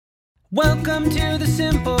Welcome to the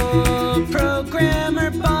Simple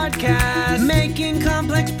Programmer Podcast, making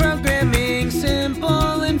complex programming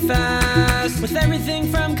simple and fast, with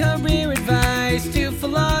everything from career advice to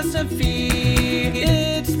philosophy.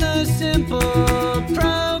 It's the Simple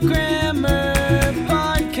Programmer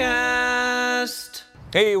Podcast.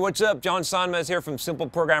 Hey, what's up? John Sonmez here from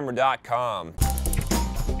SimpleProgrammer.com.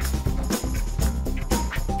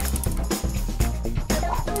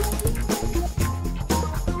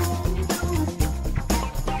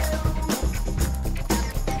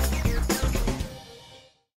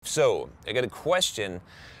 So, I got a question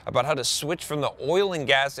about how to switch from the oil and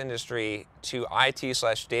gas industry to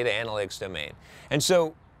IT/data analytics domain. And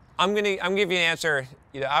so, I'm gonna give you an answer.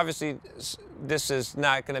 Obviously, this is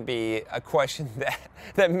not going to be a question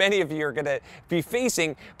that many of you are going to be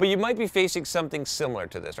facing, but you might be facing something similar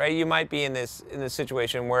to this, right? You might be in this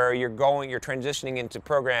situation where you're transitioning into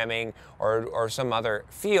programming or some other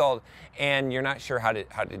field, and you're not sure how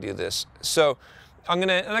to do this. So, I'm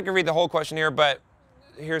not gonna read the whole question here, but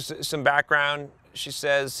here's some background. She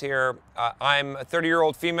says here, I'm a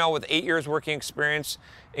 30-year-old female with 8 years working experience,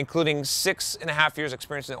 including 6.5 years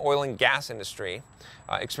experience in the oil and gas industry,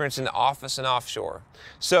 experience in the office and offshore.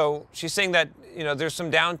 So she's saying that there's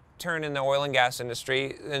some downturn in the oil and gas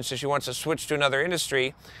industry, and so she wants to switch to another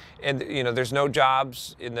industry, and there's no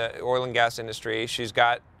jobs in the oil and gas industry. She's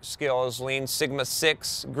got skills, Lean Sigma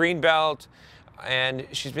 6, Green Belt, and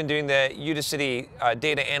she's been doing the Udacity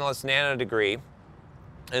Data Analyst Nano degree.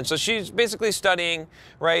 And so she's basically studying,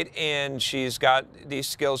 right? And she's got these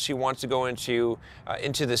skills. She wants to go into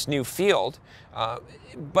this new field.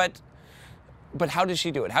 But how does she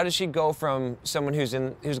do it? How does she go from someone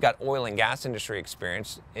who's got oil and gas industry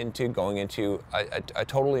experience into going into a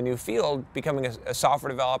totally new field, becoming a software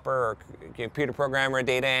developer or computer programmer, a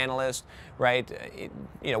data analyst, right?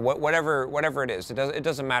 Whatever it is. It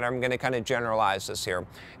doesn't matter. I'm going to kind of generalize this here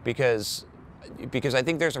because I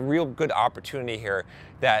think there's a real good opportunity here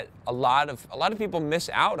that a lot of people miss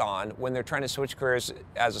out on when they're trying to switch careers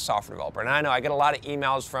as a software developer. And I know I get a lot of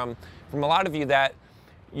emails from a lot of you that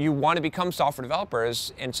you want to become software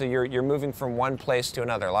developers, and so you're moving from one place to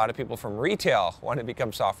another. A lot of people from retail want to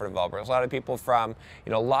become software developers. A lot of people from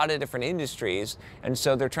a lot of different industries, and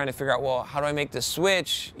so they're trying to figure out, well, how do I make the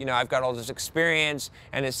switch? I've got all this experience,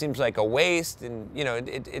 and it seems like a waste, and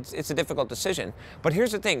it's a difficult decision. But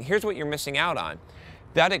here's the thing. Here's what you're missing out on.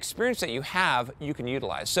 That experience that you have, you can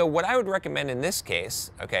utilize. So what I would recommend in this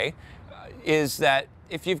case, okay, is that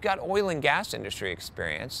if you've got oil and gas industry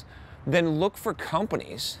experience, then look for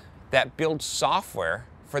companies that build software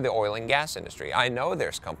for the oil and gas industry. I know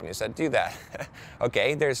there's companies that do that,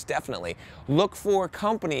 okay? There's definitely. Look for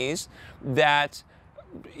companies that,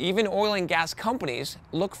 even oil and gas companies,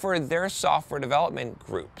 look for their software development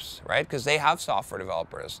groups, right? Because they have software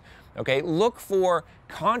developers, okay? Look for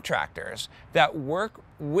contractors that work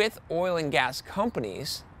with oil and gas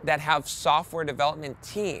companies that have software development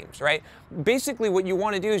teams, right? Basically what you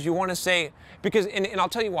want to do is you want to say, and I'll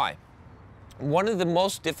tell you why. One of the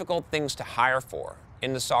most difficult things to hire for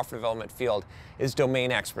in the software development field is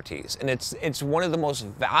domain expertise, and it's one of the most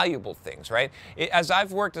valuable things, right? As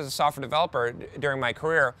I've worked as a software developer during my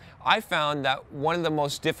career, I found that one of the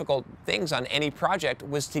most difficult things on any project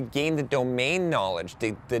was to gain the domain knowledge,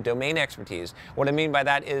 the domain expertise. What I mean by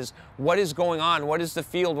that is, what is going on? What is the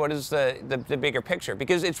field? What is the bigger picture?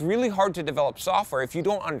 Because it's really hard to develop software if you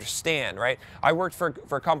don't understand, right? I worked for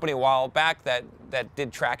a company a while back that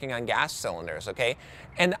did tracking on gas cylinders, okay?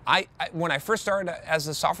 And when I first started as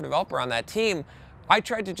a software developer on that team, I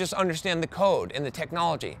tried to just understand the code and the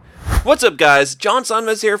technology. What's up, guys? John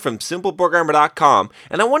Sonmez here from SimpleProgrammer.com,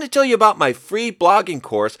 and I want to tell you about my free blogging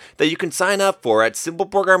course that you can sign up for at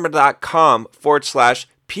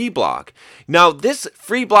SimpleProgrammer.com/pblog. Now, this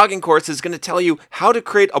free blogging course is going to tell you how to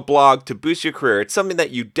create a blog to boost your career. It's something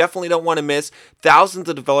that you definitely don't want to miss. Thousands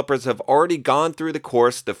of developers have already gone through the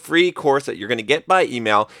course, the free course that you're going to get by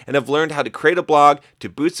email, and have learned how to create a blog to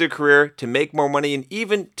boost their career, to make more money, and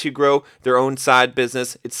even to grow their own side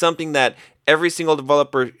business. It's something that every single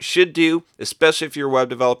developer should do, especially if you're a web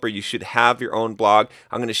developer. You should have your own blog.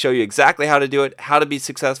 I'm going to show you exactly how to do it, how to be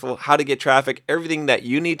successful, how to get traffic, everything that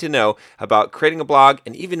you need to know about creating a blog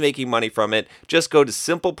and even making money from it. Just go to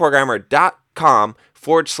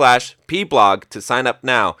simpleprogrammer.com/pblog to sign up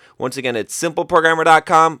now. Once again, it's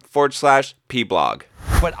simpleprogrammer.com/pblog.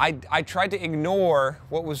 But I tried to ignore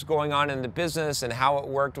what was going on in the business and how it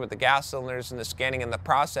worked with the gas cylinders and the scanning and the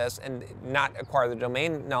process, and not acquire the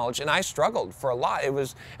domain knowledge. And I struggled for a lot.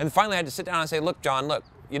 And finally I had to sit down and say, look, John,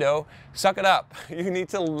 suck it up. You need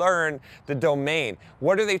to learn the domain.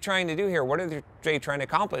 What are they trying to do here? What are they trying to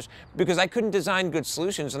accomplish? Because I couldn't design good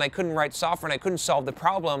solutions, and I couldn't write software, and I couldn't solve the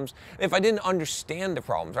problems if I didn't understand the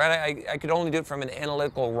problems, right? I could only do it from an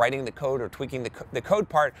analytical writing the code or tweaking the code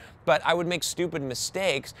part, but I would make stupid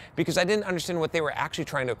mistakes because I didn't understand what they were actually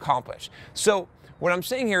trying to accomplish. So what I'm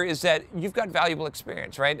saying here is that you've got valuable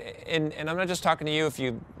experience, right? And I'm not just talking to you if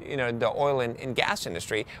the oil and gas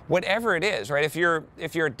industry, whatever it is, right? If you're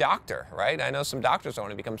a doctor, right? I know some doctors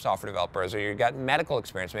want to become software developers, or you've got medical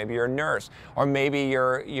experience, maybe you're a nurse, or maybe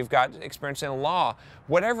you've got experience in law.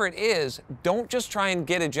 Whatever it is, don't just try and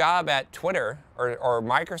get a job at Twitter or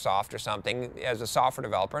Microsoft or something as a software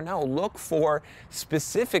developer. No, look for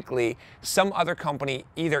specifically some other company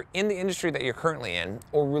either in the industry that you're currently in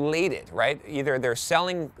or related, right? Either they're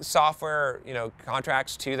selling software,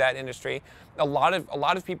 contracts to that industry. A lot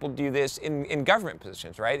of people do this in government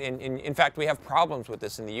positions, right? In fact, we have problems with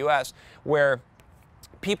this in the US where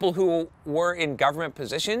people who were in government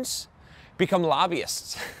positions become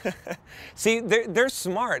lobbyists. See, they're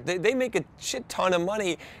smart. They make a shit ton of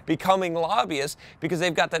money becoming lobbyists because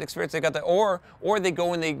they've got that experience. They've got that, or they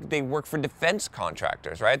go and they work for defense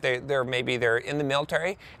contractors, right? Maybe they're in the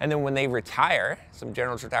military, and then when they retire, some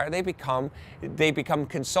generals retire, they become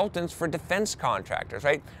consultants for defense contractors,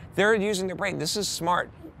 right? They're using their brain. This is smart.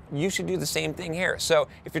 You should do the same thing here. So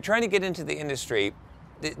if you're trying to get into the industry,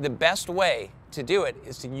 the best way to do it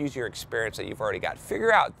is to use your experience that you've already got.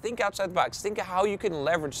 Figure out, think outside the box, think of how you can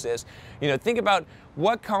leverage this. Think about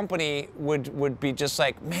what company would be just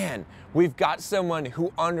like, man, we've got someone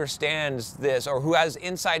who understands this or who has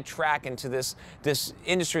inside track into this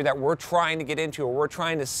industry that we're trying to get into or we're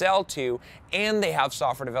trying to sell to, and they have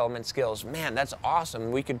software development skills. Man, that's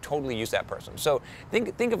awesome. We could totally use that person. So think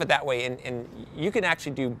of it that way, and you can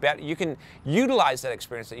actually do better. You can utilize that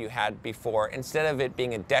experience that you had before instead of it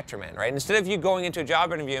being a detriment, right? Instead of you going into a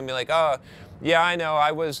job interview and be like, oh, yeah, I know,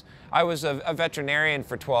 I was a veterinarian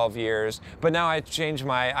for 12 years, but now I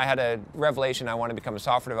had a revelation, I want to become a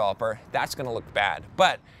software developer. That's going to look bad.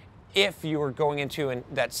 But if you were going into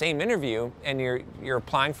that same interview and you're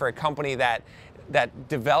applying for a company that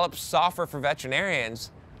develops software for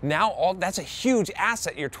veterinarians, now that's a huge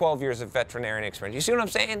asset, your 12 years of veterinarian experience. You see what I'm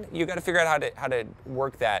saying? You got to figure out how to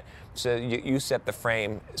work that so you set the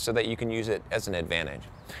frame so that you can use it as an advantage.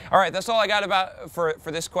 All right, that's all I got for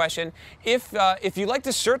this question. If you like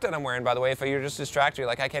this shirt that I'm wearing, by the way, if you're just distracted, you're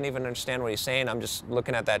like, I can't even understand what he's saying, I'm just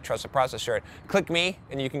looking at that Trusted Process shirt, click me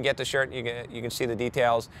and you can get the shirt. You can see the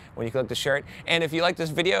details when you click the shirt. And if you like this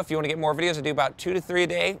video, if you want to get more videos, I do about 2 to 3 a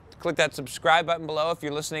day. Click that subscribe button below. If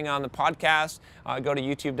you're listening on the podcast, go to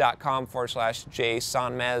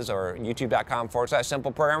youtube.com/JSonmez or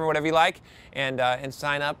youtube.com/SimpleProgrammer, whatever you like, and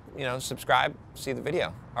sign up, subscribe, see the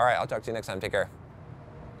video. All right, I'll talk to you next time. Take care.